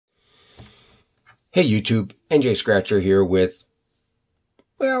Hey YouTube, NJ Scratcher here with,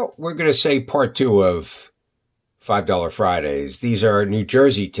 well, we're going to say part two of $5 Fridays. These are New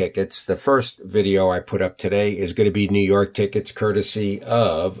Jersey tickets. The first video I put up today is going to be New York tickets courtesy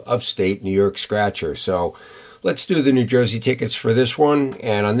of Upstate New York Scratcher. So let's do the New Jersey tickets for this one.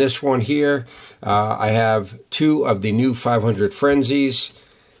 And on this one here, I have two of the new 500 Frenzies.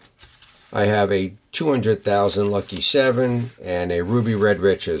 I have a 200,000 Lucky 7 and a Ruby Red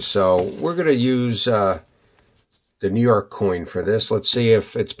Riches. So we're going to use the New York coin for this. Let's see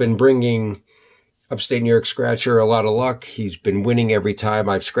if it's been bringing Upstate New York Scratcher a lot of luck. He's been winning every time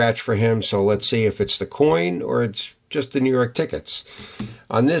I've scratched for him. So let's see if it's the coin or it's just the New York tickets.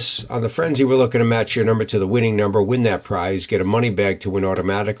 On the Frenzy, we're looking to match your number to the winning number, win that prize, get a money bag to win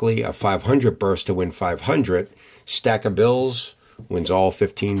automatically, a 500 burst to win 500, stack of bills, wins all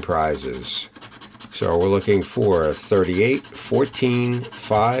 15 prizes. So we're looking for 38, 14,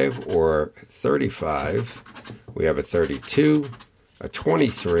 5, or 35. We have a 32, a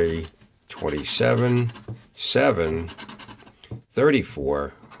 23, 27, 7,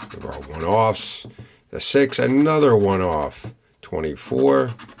 34. There are one-offs. The 6, another one-off.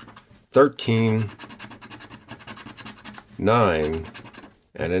 24, 13, 9,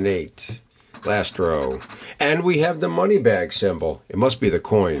 and an 8. Last row. And we have the money bag symbol. It must be the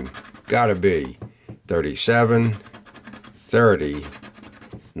coin. Gotta be. 37, 30,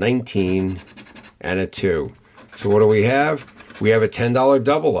 19, and a 2. So what do we have? We have a $10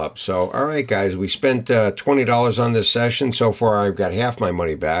 double up. So, all right, guys, we spent $20 on this session. So far, I've got half my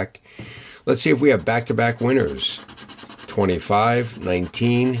money back. Let's see if we have back-to-back winners. 25,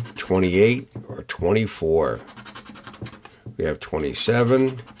 19, 28, or 24. We have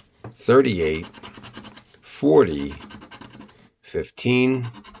 27, 38, 40,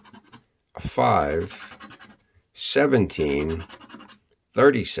 15, a 5, 17,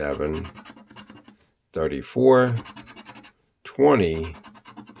 37, 34, 20,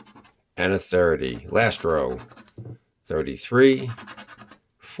 and a 30. Last row. 33,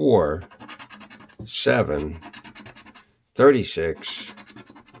 4, 7, 36,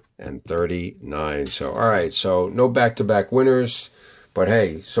 and 39. So, all right, so no back-to-back winners. But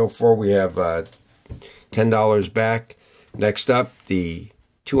hey, so far we have $10 back. Next up, the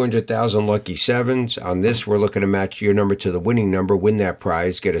 200,000 Lucky 7s. On this, we're looking to match your number to the winning number, win that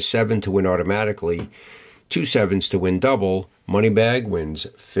prize, get a 7 to win automatically, 2 7s to win double. Money bag wins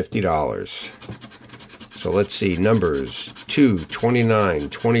 $50. So let's see, numbers 2, 29,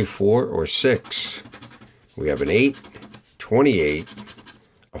 24, or 6. We have an 8, 28,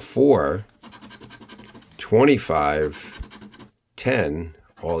 a 4, 25, 10,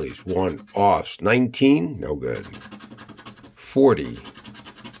 all these one-offs, 19, no good, 40,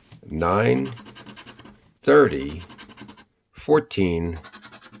 9, 30, 14,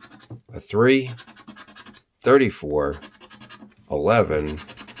 a 3, 34, 11,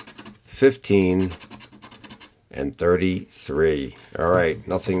 15, and 33. All right,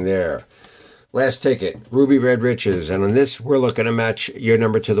 nothing there. Last ticket, Ruby Red Riches, and on this, we're looking to match your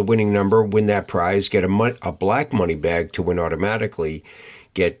number to the winning number, win that prize, get a black money bag to win automatically,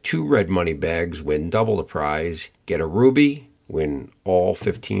 get 2 red money bags, win double the prize, get a ruby, win all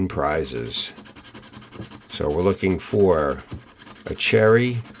 15 prizes. So we're looking for a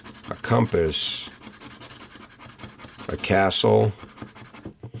cherry, a compass, a castle,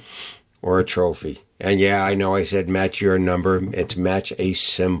 or a trophy. And yeah, I know I said match your number. It's match a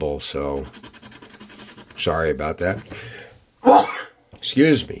symbol, so sorry about that.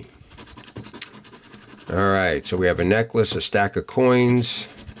 Excuse me. All right, so we have a necklace, a stack of coins,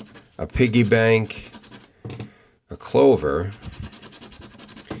 a piggy bank, a clover,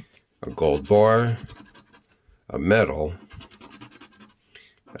 a gold bar, a medal,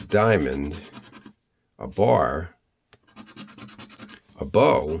 a diamond, a bar, a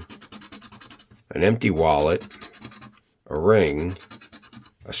bow, an empty wallet, a ring,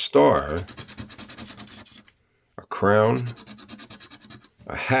 a star, a crown,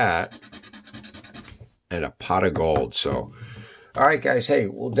 a hat, and a pot of gold. So, all right, guys, hey,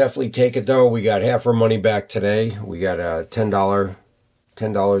 we'll definitely take it, though. We got half our money back today. We got a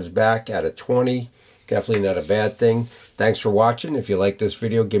 $10 back out of 20. Definitely not a bad thing. Thanks for watching. If you like this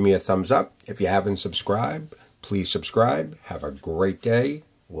video, give me a thumbs up. If you haven't subscribed, please subscribe. Have a great day.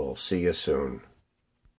 We'll see you soon.